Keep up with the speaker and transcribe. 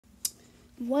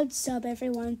What's up,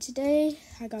 everyone? Today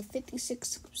I got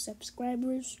 56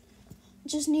 subscribers.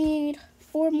 Just need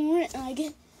 4 more and I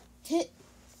get hit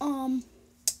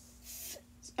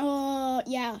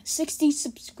 60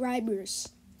 subscribers.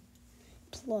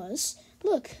 Plus,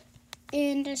 look,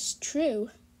 and it's true.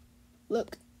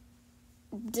 Look,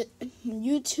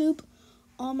 YouTube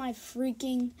on my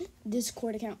freaking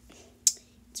Discord account.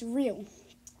 It's real.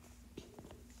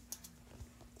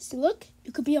 See, look,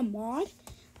 you could be a mod.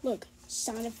 Look,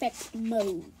 sound effect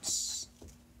modes.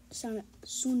 Sound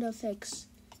effects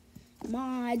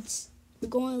mods. We're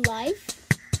going live.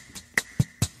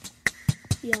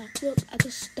 Yeah, look, I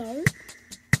can start.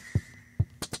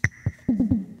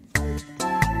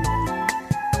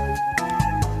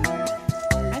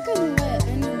 I couldn't let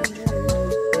anyone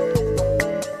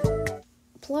join.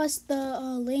 Plus, the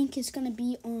link is gonna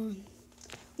be on.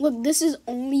 Look, this is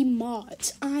only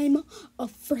mods. I'm a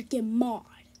freaking mod.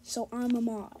 So I'm a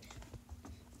mod.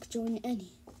 Join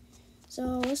any.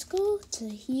 So let's go to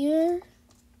here.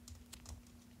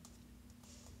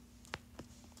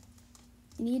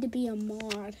 You need to be a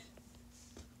mod.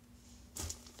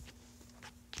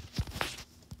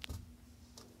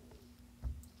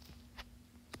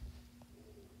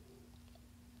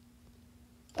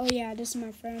 Oh yeah, this is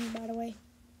my friend, by the way.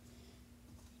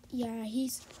 Yeah,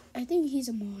 I think he's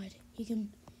a mod. He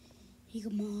can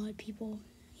mod people.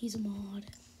 He's a mod.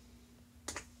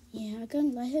 Yeah, I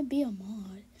couldn't let him be a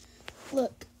mod.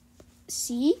 Look,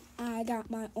 see, I got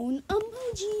my own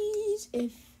emojis.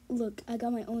 Look, I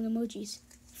got my own emojis.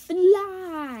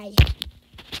 Fly.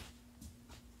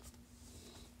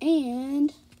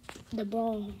 And the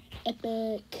ball,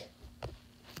 epic.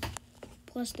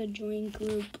 Plus the join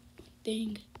group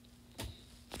thing.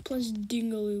 Plus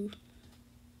dingaloo.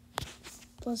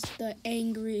 Plus the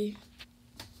angry.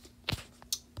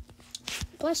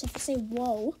 Plus if I say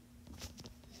whoa.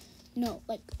 No,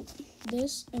 like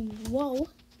this and whoa.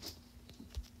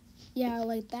 Yeah,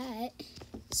 like that.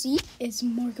 See, it's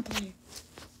Markiplier.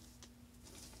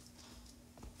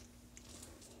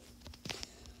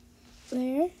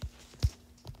 There.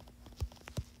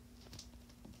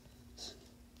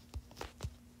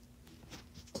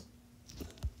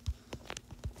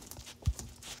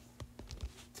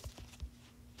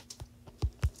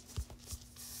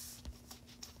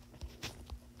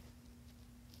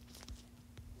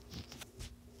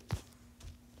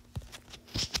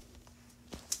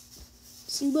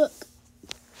 See, look,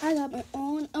 I got my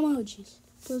own emojis.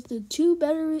 Plus the 2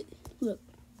 battery. Look.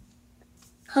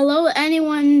 Hello,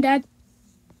 anyone that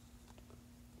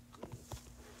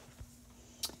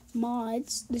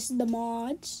mods. This is the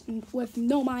mods with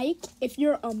no mic. If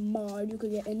you're a mod, you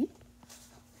could get in.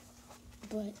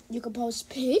 But you can post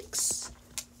pics.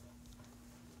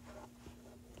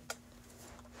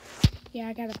 Yeah,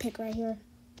 I got a pic right here.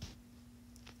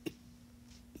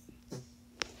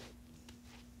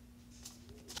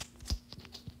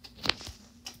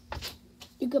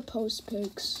 You could post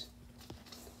pics.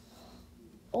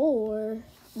 Or,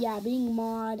 yeah, being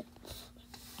mod.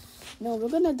 No, we're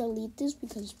gonna delete this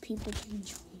because people can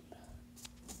join.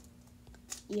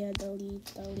 Yeah,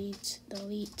 delete.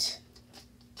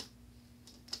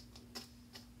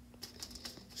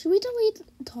 Should we delete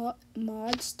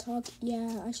mods talk?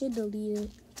 Yeah, I should delete it.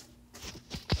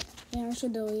 Yeah, I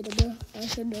should delete it, bro. I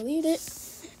should delete it.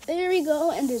 There we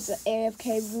go. And there's the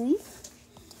AFK room.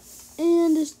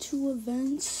 And there's 2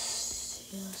 events.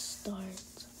 Yeah, start.